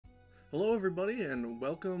Hello everybody and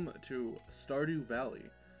welcome to Stardew Valley.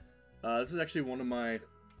 This is actually one of my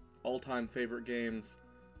all-time favorite games.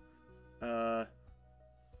 That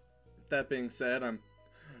being said, I'm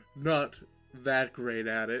not that great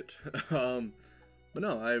at it. But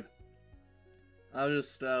no, I was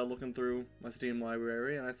just looking through my Steam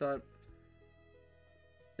library and I thought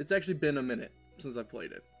it's actually been a minute since I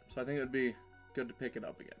played it. So I think it would be good to pick it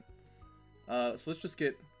up again. So let's just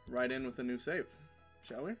get right in with a new save,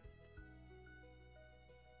 shall we?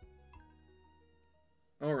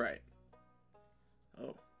 Alright.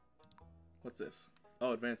 Oh. What's this?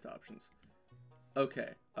 Oh, advanced options. Okay.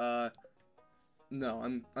 No,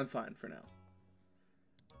 I'm fine for now.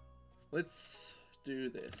 Let's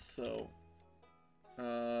do this. So,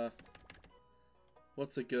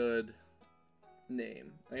 what's a good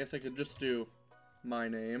name? I guess I could just do my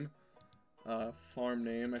name. Farm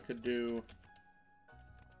name. I could do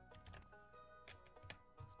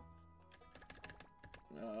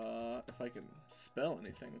if I can spell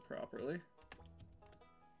anything properly.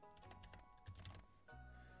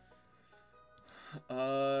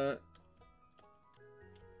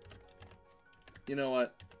 You know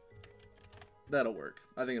what? That'll work.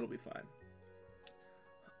 I think it'll be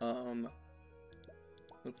fine.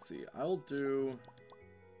 Let's see. I'll do...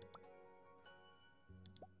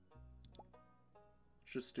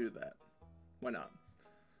 Just do that. Why not?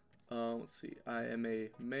 Let's see. I am a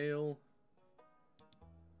male...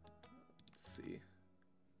 see.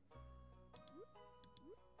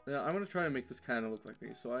 Yeah, I'm gonna try and make this kind of look like me.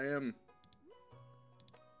 So I am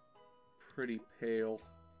pretty pale.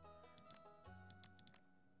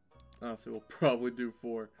 Honestly, we'll probably do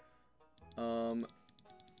 4.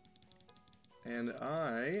 And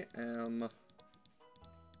I am. There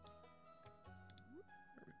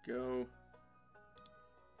we go.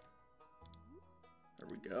 There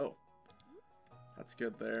we go. That's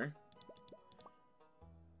good there.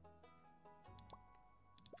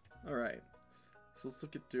 Alright, so let's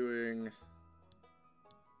look at doing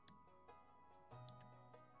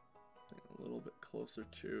a little bit closer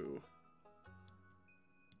to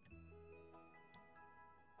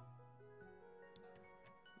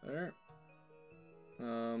there.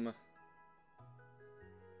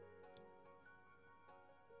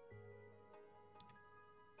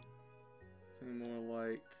 Something more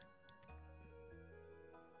like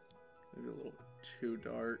maybe a little bit too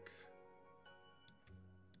dark.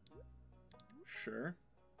 Sure.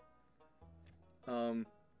 I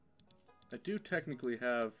do technically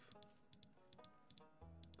have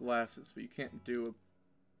glasses, but you can't do a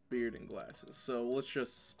beard in glasses. So let's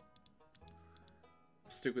just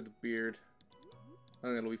stick with the beard. I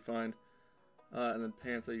think that'll be fine. And then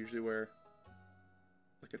pants I usually wear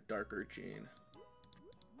like a darker jean.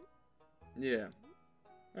 Yeah.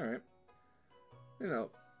 Alright. You know,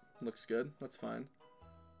 looks good. That's fine.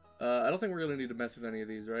 I don't think we're gonna need to mess with any of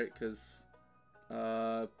these, right? Because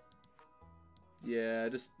yeah,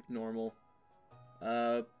 just normal.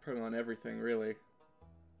 Probably on everything, really.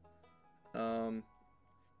 Okay.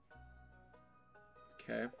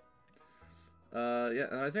 Yeah,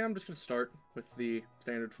 I think I'm just gonna start with the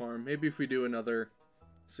standard farm. Maybe if we do another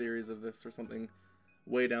series of this or something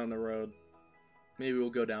way down the road, maybe we'll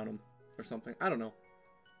go down them or something. I don't know.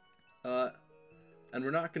 And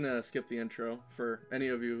we're not gonna skip the intro for any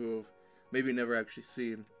of you who have maybe never actually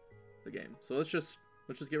seen the game. So let's just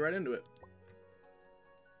get right into it.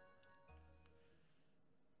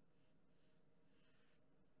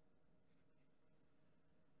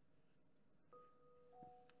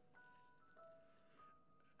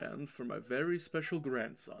 And for my very special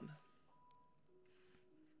grandson,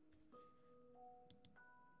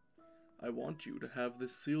 I want you to have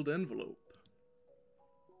this sealed envelope.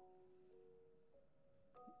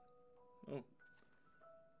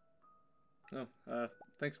 Oh,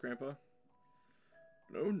 thanks, Grandpa.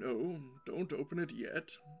 No, don't open it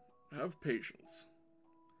yet. Have patience.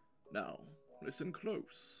 Now, listen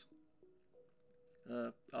close.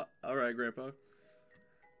 Alright, Grandpa.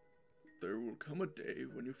 There will come a day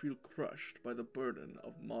when you feel crushed by the burden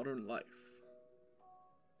of modern life.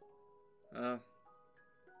 Alright,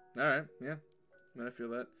 yeah. I mean, I feel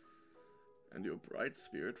that. And your bright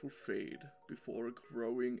spirit will fade before a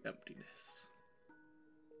growing emptiness.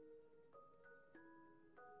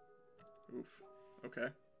 Oof. Okay.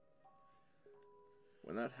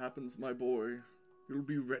 When that happens, my boy, you'll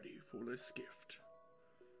be ready for this gift.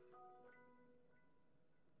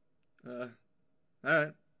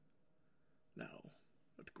 Alright. Now,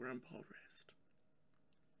 let Grandpa rest.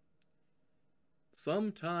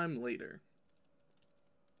 Sometime later.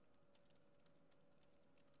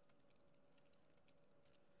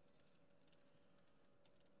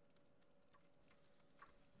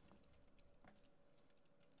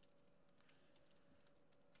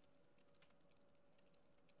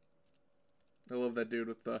 I love that dude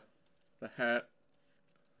with the hat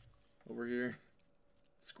over here.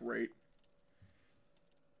 It's great.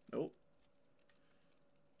 Nope.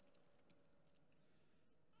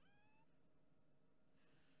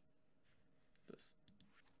 Just.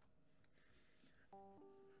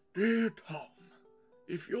 Dear Tom,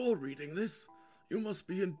 if you're reading this, you must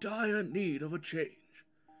be in dire need of a change.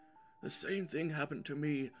 The same thing happened to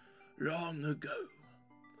me long ago.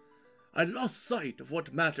 I lost sight of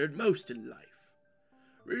what mattered most in life,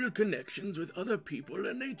 real connections with other people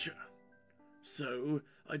and nature. So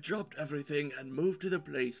I dropped everything and moved to the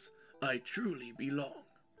place I truly belong.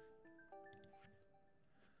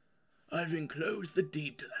 I've enclosed the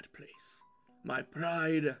deed to that place, my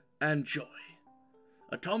pride and joy.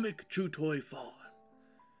 AtomicChutoy Farm.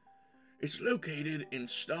 It's located in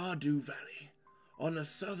Stardew Valley, on the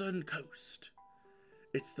southern coast.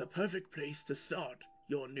 It's the perfect place to start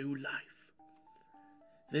your new life.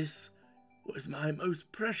 This was my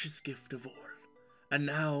most precious gift of all, and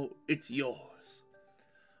now it's yours.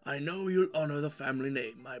 I know you'll honor the family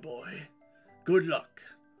name, my boy. Good luck.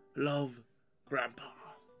 Love, Grandpa.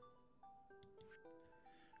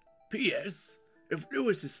 P.S. If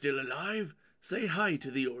Lewis is still alive, say hi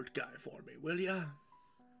to the old guy for me, will ya?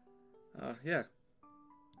 Yeah.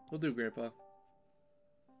 Will do, Grandpa.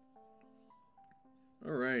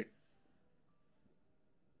 Alright.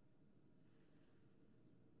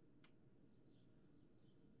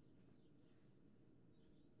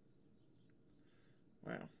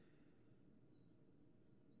 Wow.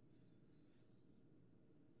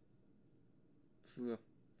 This is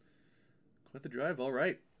quite the drive.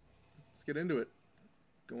 Alright. Let's get into it.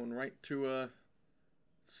 Going right to,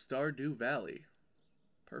 Stardew Valley.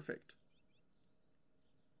 Perfect.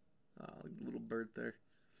 Little bird there.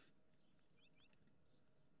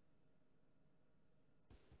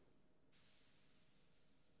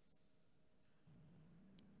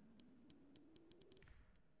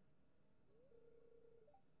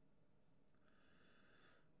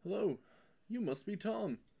 Hello, you must be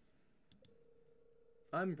Tom.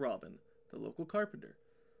 I'm Robin, the local carpenter.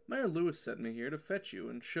 Mayor Lewis sent me here to fetch you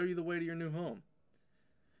and show you the way to your new home.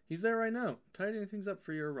 He's there right now, tidying things up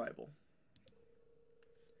for your arrival.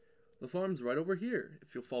 The farm's right over here,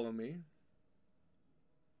 if you'll follow me.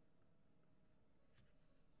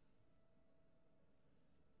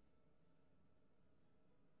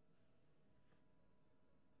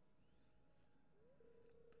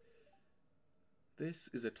 This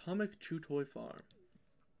is AtomicChutoy Farm.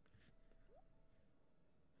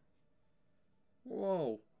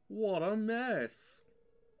 Whoa, what a mess!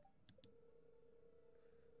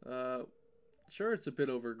 Sure it's a bit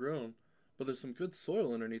overgrown, but there's some good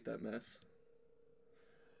soil underneath that mess.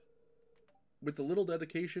 With a little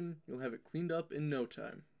dedication, you'll have it cleaned up in no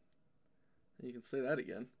time. And you can say that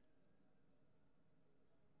again.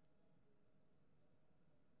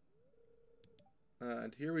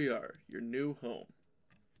 And here we are, your new home.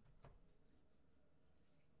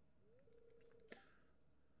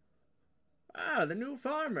 Ah, the new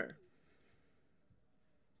farmer.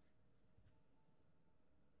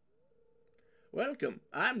 Welcome,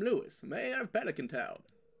 I'm Lewis, mayor of Pelican Town.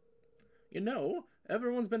 You know,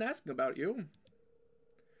 everyone's been asking about you.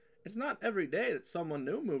 It's not every day that someone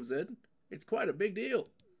new moves in. It's quite a big deal.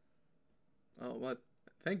 Oh, what?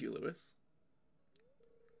 Thank you, Lewis.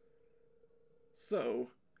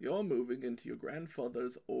 So, you're moving into your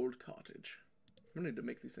grandfather's old cottage. I need to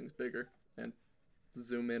make these things bigger and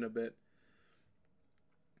zoom in a bit.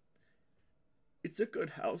 It's a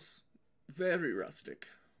good house. Very rustic.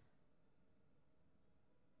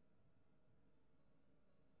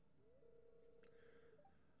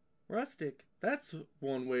 Rustic, that's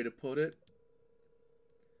one way to put it.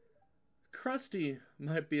 Crusty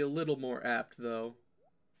might be a little more apt, though.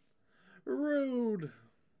 Rude!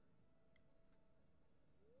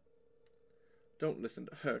 Don't listen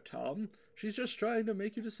to her, Tom. She's just trying to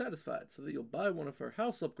make you dissatisfied so that you'll buy one of her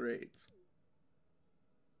house upgrades.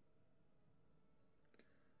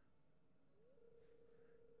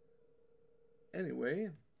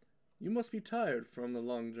 Anyway, you must be tired from the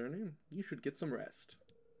long journey. You should get some rest.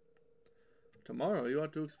 Tomorrow you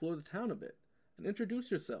ought to explore the town a bit and introduce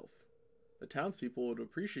yourself. The townspeople would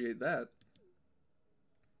appreciate that.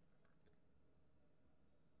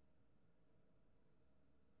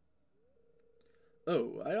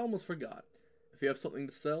 Oh, I almost forgot. If you have something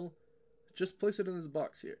to sell, just place it in this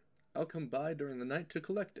box here. I'll come by during the night to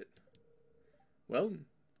collect it. Well,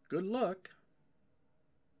 good luck.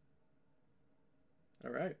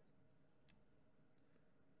 Alright.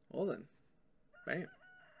 Well then. Bam.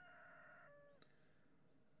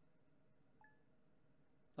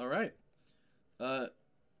 Alright.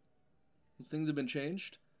 things have been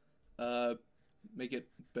changed. Make it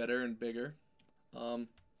better and bigger. So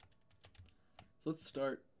let's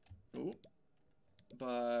start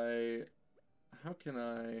by, how can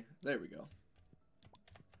I, there we go.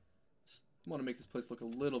 Just want to make this place look a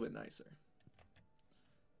little bit nicer.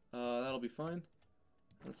 That'll be fine.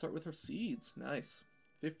 Let's start with our seeds. Nice.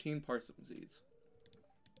 15 parsnip seeds.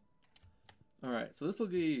 Alright, so this will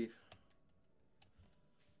be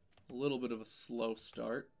a little bit of a slow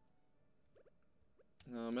start.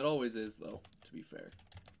 It always is, though, to be fair.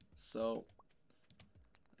 So,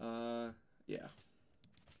 yeah.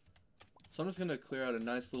 So I'm just gonna clear out a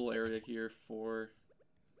nice little area here for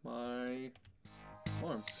my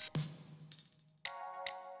farm.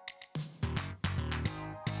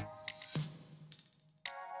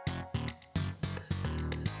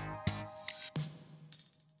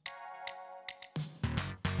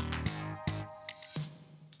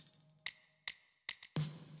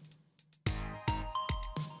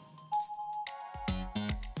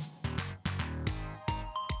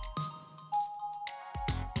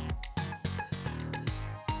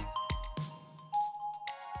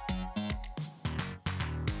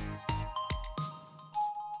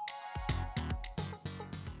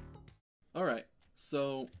 Alright,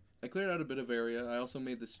 so I cleared out a bit of area. I also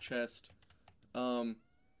made this chest. While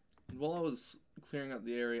I was clearing out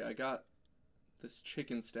the area, I got this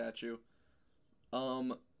chicken statue.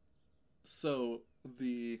 So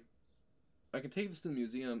I can take this to the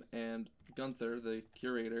museum, and Gunther, the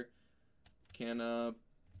curator, can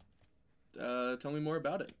tell me more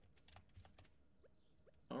about it.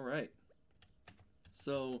 Alright.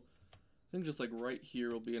 So I think just like right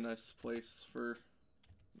here will be a nice place for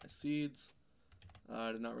my seeds.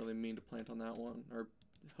 I did not really mean to plant on that one, or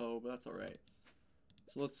hoe, but that's alright.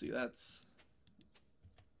 So let's see, that's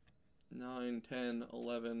 9, 10,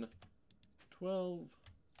 11, 12,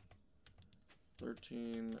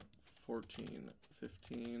 13, 14,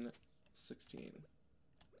 15, 16.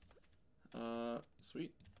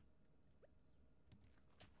 Sweet.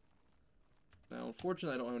 Now,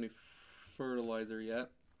 unfortunately, I don't have any fertilizer yet,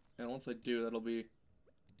 and once I do, that'll be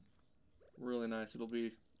really nice. It'll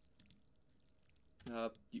be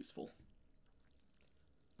useful.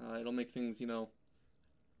 It'll make things, you know,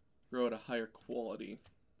 grow at a higher quality.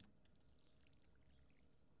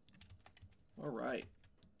 Alright.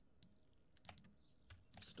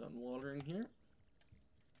 Just done watering here.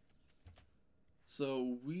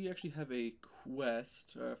 So, we actually have a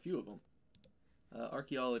quest, a few of them.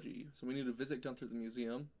 Archaeology. So we need to visit Gunther the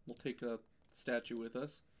museum. We'll take a statue with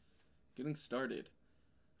us. Getting started.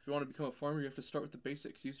 If you want to become a farmer, you have to start with the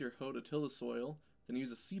basics. Use your hoe to till the soil, then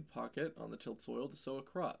use a seed pocket on the tilled soil to sow a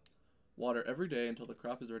crop. Water every day until the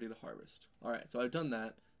crop is ready to harvest. Alright, so I've done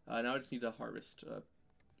that. Now I just need to harvest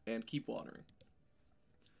and keep watering.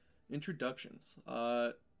 Introductions.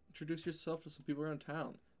 Introduce yourself to some people around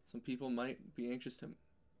town. Some people might be anxious to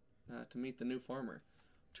meet the new farmer.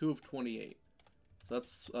 2 of 28. So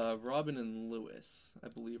that's Robin and Lewis, I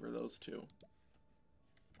believe, are those two.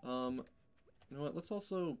 You know what, let's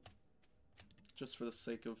also, just for the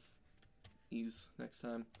sake of ease next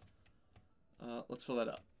time, let's fill that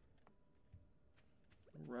up.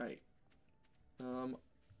 Right. I'll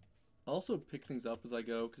also pick things up as I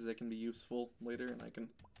go, because they can be useful later, and I can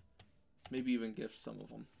maybe even gift some of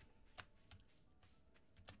them.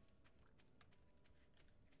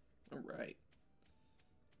 Alright.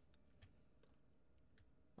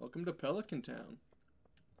 Welcome to Pelican Town.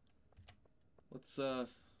 Let's,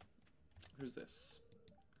 who's this?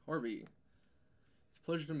 Harvey. It's a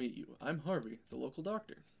pleasure to meet you. I'm Harvey, the local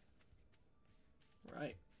doctor.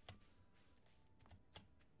 Right.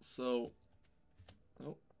 So,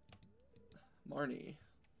 oh, Marnie.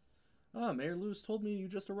 Ah, Mayor Lewis told me you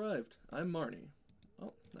just arrived. I'm Marnie.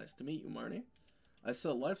 Oh, nice to meet you, Marnie. I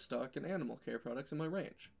sell livestock and animal care products in my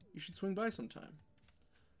ranch. You should swing by sometime.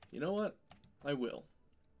 You know what? I will.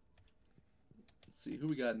 Let's see, who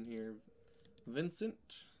we got in here? Vincent?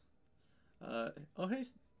 Oh, hey.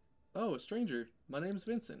 Oh, a stranger. My name's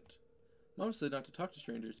Vincent. Mom said not to talk to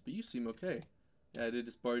strangers, but you seem okay. Yeah, I did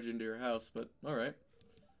just barge into your house, but alright.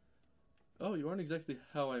 Oh, you aren't exactly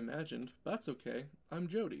how I imagined, but that's okay. I'm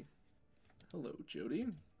Jody. Hello, Jody.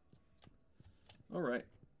 Alright.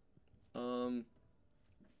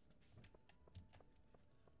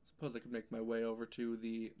 Suppose I could make my way over to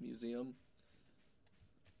the museum.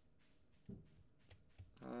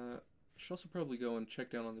 Should also probably go and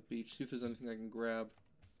check down on the beach, see if there's anything I can grab.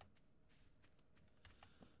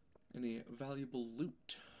 Any valuable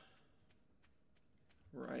loot.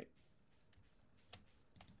 Right.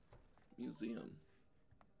 Museum.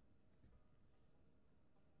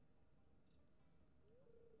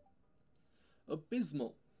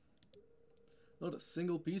 Abysmal. Not a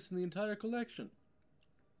single piece in the entire collection.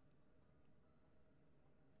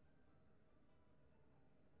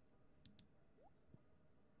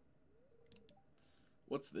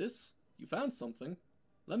 What's this? You found something?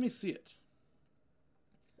 Let me see it.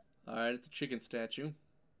 Alright, it's a chicken statue.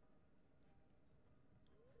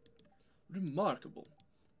 Remarkable.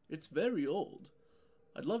 It's very old.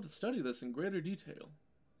 I'd love to study this in greater detail,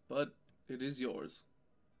 but it is yours.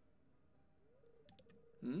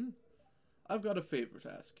 I've got a favor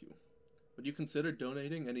to ask you. Would you consider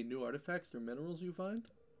donating any new artifacts or minerals you find?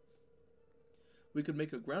 We could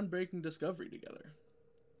make a groundbreaking discovery together.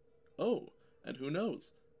 Oh, and who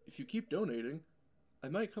knows? If you keep donating, I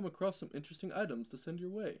might come across some interesting items to send your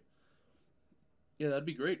way. Yeah, that'd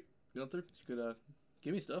be great, Gunther. You could,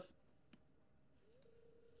 give me stuff.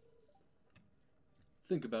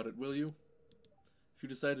 Think about it, will you? If you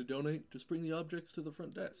decide to donate, just bring the objects to the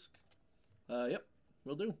front desk. Yep,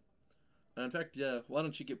 will do. In fact, yeah, why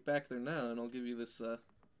don't you get back there now and I'll give you this,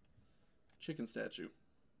 chicken statue.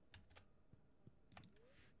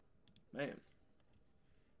 Man.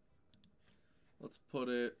 Let's put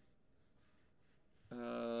it,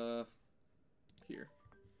 here.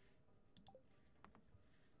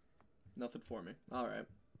 Nothing for me. Alright.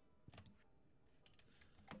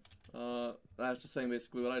 I was just saying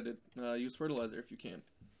basically what I did. Use fertilizer if you can.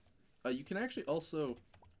 You can actually also...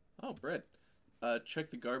 Oh, bread. Check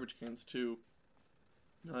the garbage cans too.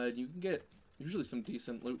 You can get usually some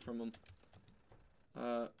decent loot from them.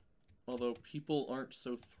 Although people aren't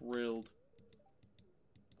so thrilled.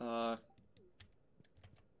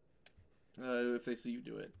 If they see you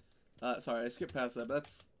do it. Sorry, I skipped past that, but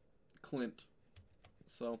that's Clint.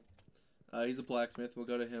 So, he's a blacksmith. We'll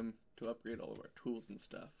go to him to upgrade all of our tools and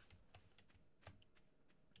stuff.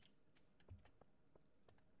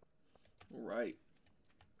 Right.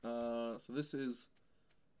 So this is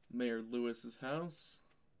Mayor Lewis's house.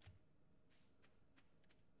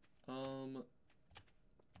 Let's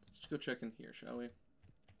go check in here, shall we?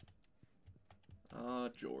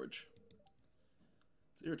 George.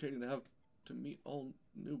 It's irritating to have to meet all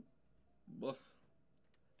new...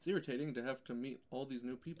 It's irritating to have to meet all these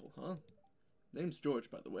new people, huh? Name's George,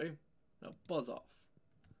 by the way. Now buzz off.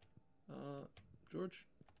 George?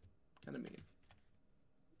 Kinda mean.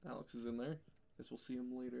 Alex is in there. Guess we'll see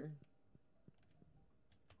him later.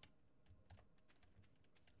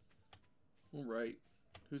 Alright.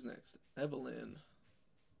 Who's next? Evelyn.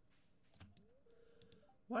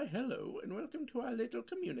 Why, hello, and welcome to our little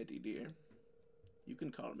community, dear. You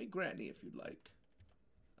can call me Granny if you'd like.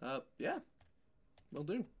 Yeah. Will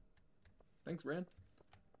do. Thanks, Bran.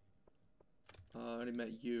 I already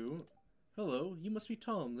met you. Hello, you must be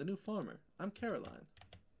Tom, the new farmer. I'm Caroline.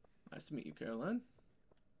 Nice to meet you, Caroline.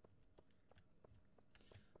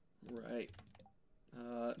 Right.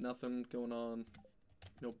 Nothing going on.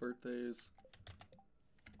 No birthdays.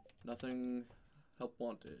 Nothing. Help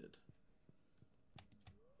wanted.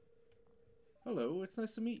 Hello, it's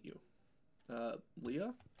nice to meet you.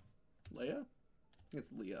 Leah? Leia? I think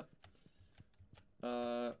it's Leah.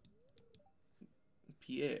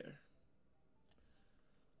 Pierre.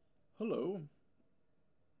 Hello.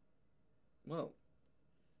 Well,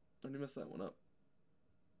 I already messed that one up.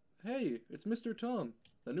 Hey, it's Mr. Tom,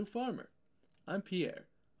 the new farmer. I'm Pierre,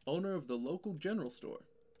 owner of the local general store.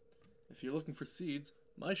 If you're looking for seeds,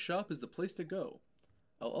 my shop is the place to go.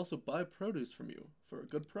 I'll also buy produce from you for a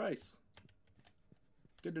good price.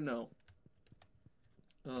 Good to know.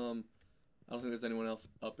 I don't think there's anyone else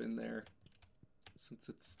up in there since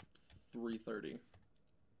it's 3:30.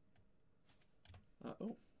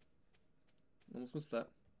 Oh. Almost missed that.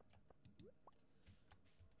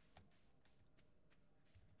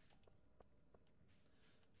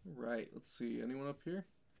 Right, let's see. Anyone up here?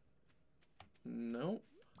 No,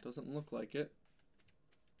 doesn't look like it.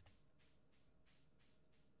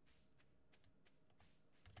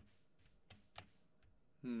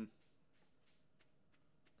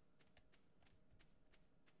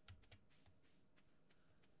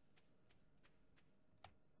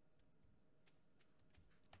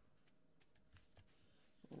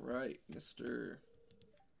 Alright, Mr.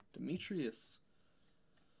 Demetrius.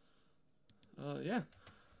 Yeah.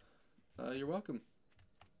 You're welcome.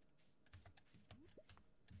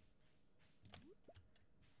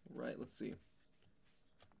 Right, let's see.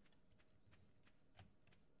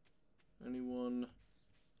 Anyone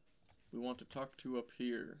we want to talk to up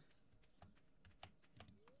here?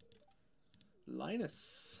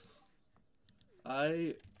 Linus.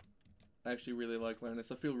 I actually really like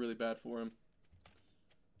Linus. I feel really bad for him.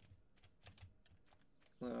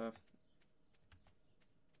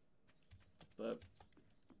 But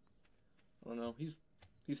I don't know. He's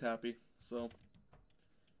happy, so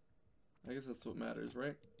I guess that's what matters,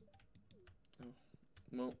 right? Oh,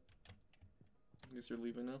 well, I guess you're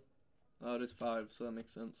leaving now. Oh, it is 5, so that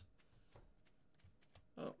makes sense.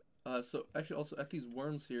 Oh, so actually, also at these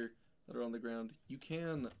worms here that are on the ground, you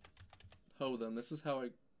can hoe them. This is how I.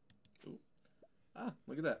 Ooh. Ah,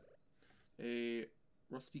 look at that. A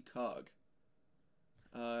rusty cog.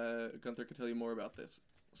 Gunther could tell you more about this.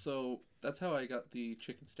 So that's how I got the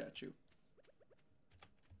chicken statue.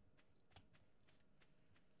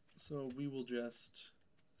 So we will just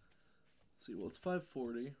see. Well, it's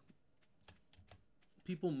 5:40.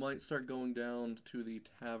 People might start going down to the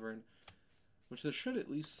tavern, which there should at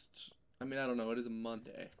least. I mean, I don't know. It is a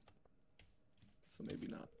Monday, so maybe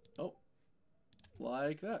not. Oh,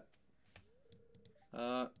 like that.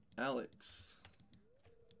 Alex.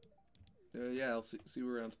 Yeah, I'll see you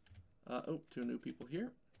around. Oh, 2 new people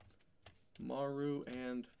here. Maru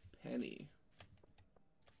and Penny.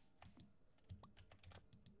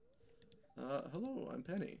 Hello, I'm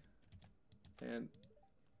Penny. And,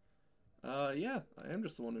 yeah, I am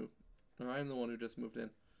just the one who, or I am the one who just moved in.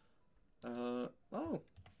 Oh,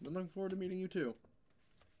 been looking forward to meeting you too.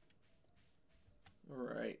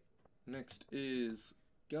 Alright, next is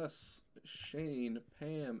Gus, Shane,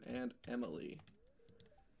 Pam, and Emily.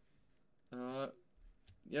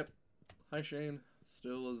 Yep. Hi, Shane.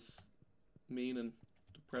 Still as mean and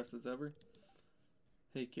depressed as ever.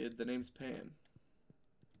 Hey, kid, the name's Pam.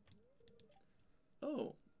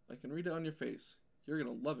 Oh, I can read it on your face. You're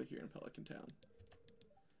gonna love it here in Pelican Town.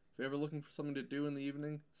 If you're ever looking for something to do in the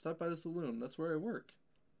evening, stop by the saloon. That's where I work.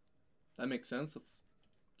 That makes sense.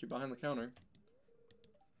 You're behind the counter.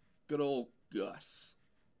 Good old Gus.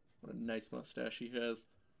 What a nice mustache he has.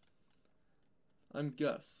 I'm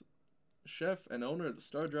Gus, chef and owner of the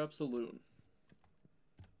Stardrop Saloon.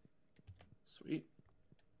 Sweet.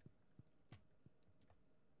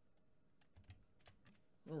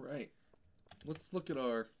 Alright. Let's look at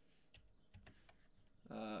our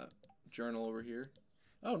journal over here.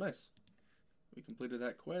 Oh, nice. We completed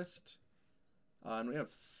that quest. And we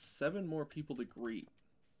have 7 more people to greet.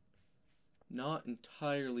 Not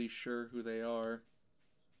entirely sure who they are.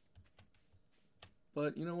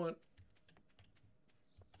 But you know what?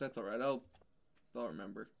 That's alright. I'll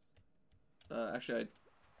remember. Actually, I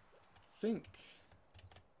think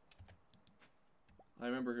I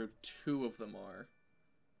remember who 2 of them are.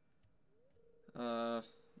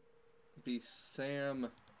 Be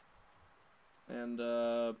Sam and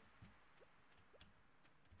the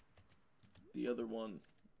other one.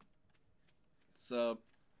 It's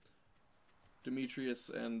Demetrius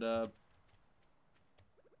and oh,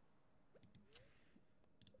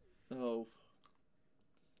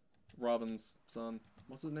 Robin's son.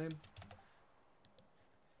 What's his name?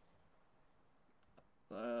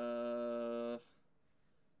 Oh,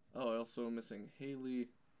 I also am missing Haley,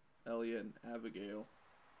 Elliot, and Abigail.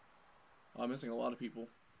 Oh, I'm missing a lot of people.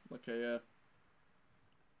 Okay, yeah.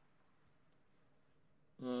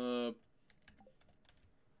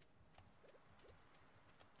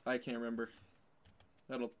 I can't remember.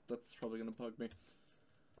 That's probably gonna bug me.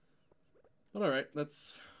 But alright,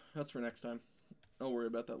 that's for next time. I'll worry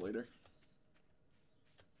about that later.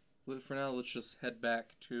 But for now, let's just head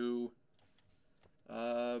back to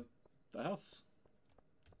the house.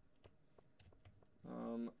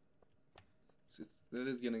 It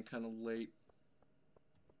is getting kind of late.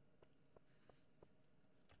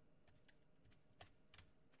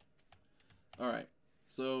 Alright,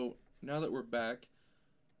 so now that we're back,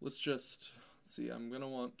 let's see, I'm gonna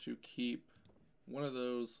want to keep one of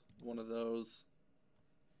those. So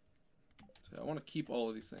I want to keep all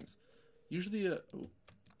of these things. Usually a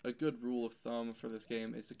good rule of thumb for this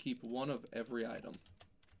game is to keep one of every item.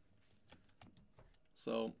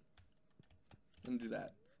 So I'm gonna do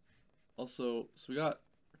that. Also, so we got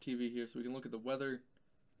our TV here, so we can look at the weather,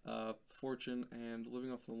 fortune, and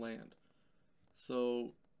living off the land.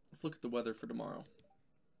 So let's look at the weather for tomorrow.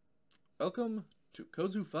 Welcome to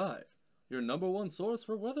Kozu 5, your #1 source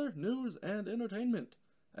for weather, news, and entertainment.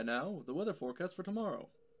 And now, the weather forecast for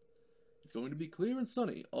tomorrow. It's going to be clear and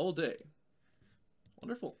sunny all day.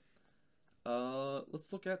 Wonderful.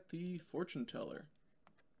 Let's look at the fortune teller.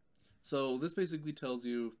 So this basically tells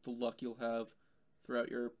you the luck you'll have throughout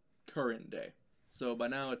your current day. So by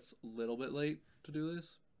now it's a little bit late to do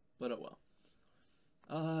this, but oh well.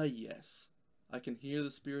 Ah, yes. I can hear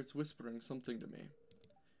the spirits whispering something to me.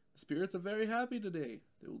 The spirits are very happy today.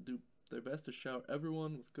 They will do their best to shower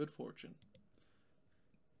everyone with good fortune.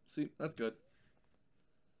 See, that's good.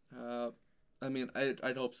 I mean,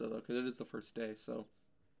 I'd hope so, though, because it is the first day, so.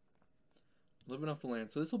 Living off the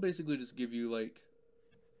land. So this will basically just give you, like,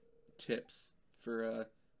 tips for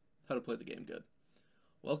how to play the game good.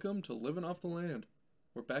 Welcome to Living Off the Land.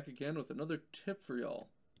 We're back again with another tip for y'all.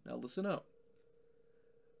 Now listen up.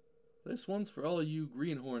 This one's for all you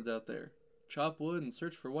greenhorns out there. Chop wood and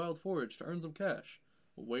search for wild forage to earn some cash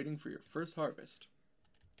while waiting for your first harvest.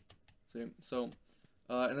 See, so,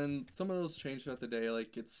 and then some of those change throughout the day.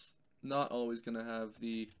 Like, it's not always gonna have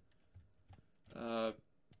the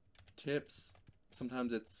tips.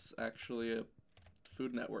 Sometimes it's actually a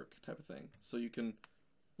Food Network type of thing, so you can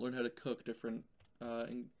learn how to cook different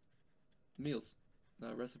meals,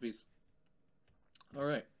 recipes.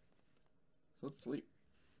 Alright, so let's sleep.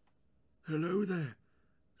 Hello there.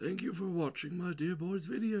 Thank you for watching my dear boy's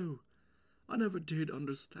video. I never did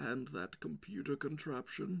understand that computer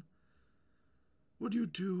contraption. Would you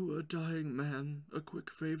do a dying man a quick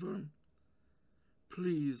favor?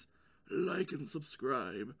 Please like and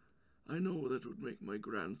subscribe. I know that would make my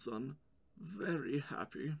grandson very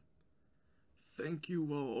happy. Thank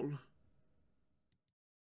you all.